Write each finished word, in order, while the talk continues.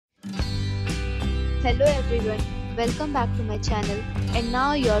Hello everyone, welcome back to my channel, and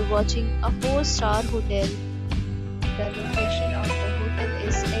now you are watching a 4-star hotel. The location of the hotel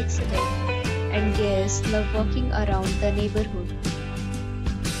is excellent and guests love walking around the neighborhood.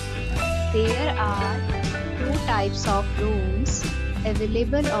 There are 2 types of rooms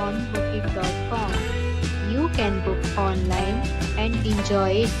available on booking.com. You can book online and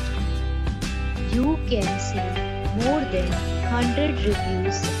enjoy it. You can see more than 100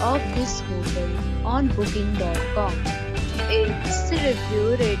 reviews of this hotel on booking.com. Its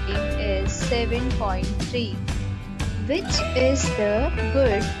review rating is 7.3, which is the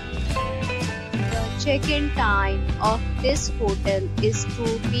good. The check-in time of this hotel is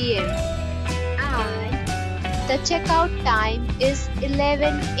 2 p.m. and the checkout time is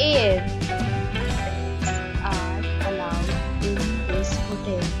 11 a.m. Pets are allowed in this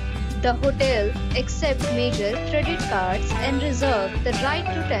hotel. The hotel accepts major credit cards and reserves the right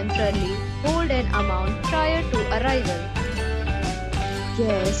to temporarily hold an amount prior to arrival.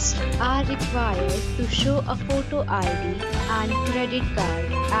 Guests are required to show a photo ID and credit card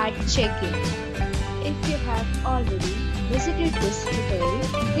at check-in. If you have already visited this hotel,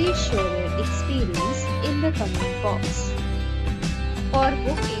 please share your experience in the comment box. For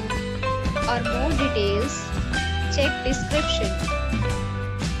booking or more details, check description.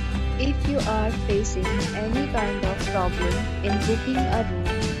 If you are facing any kind of problem in booking a room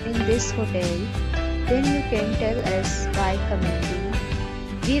in this hotel, then you can tell us by commenting.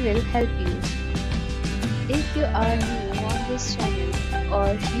 We will help you. If you are new on this channel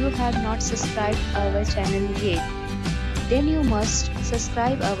or you have not subscribed our channel yet, then you must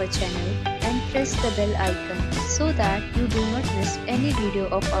subscribe our channel and press the bell icon so that you do not miss any video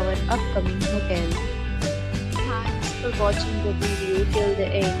of our upcoming hotel. Thanks for watching the video till the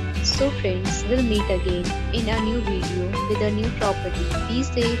end. So friends, we'll meet again in a new video with a new property. Be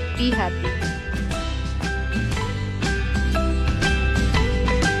safe, be happy.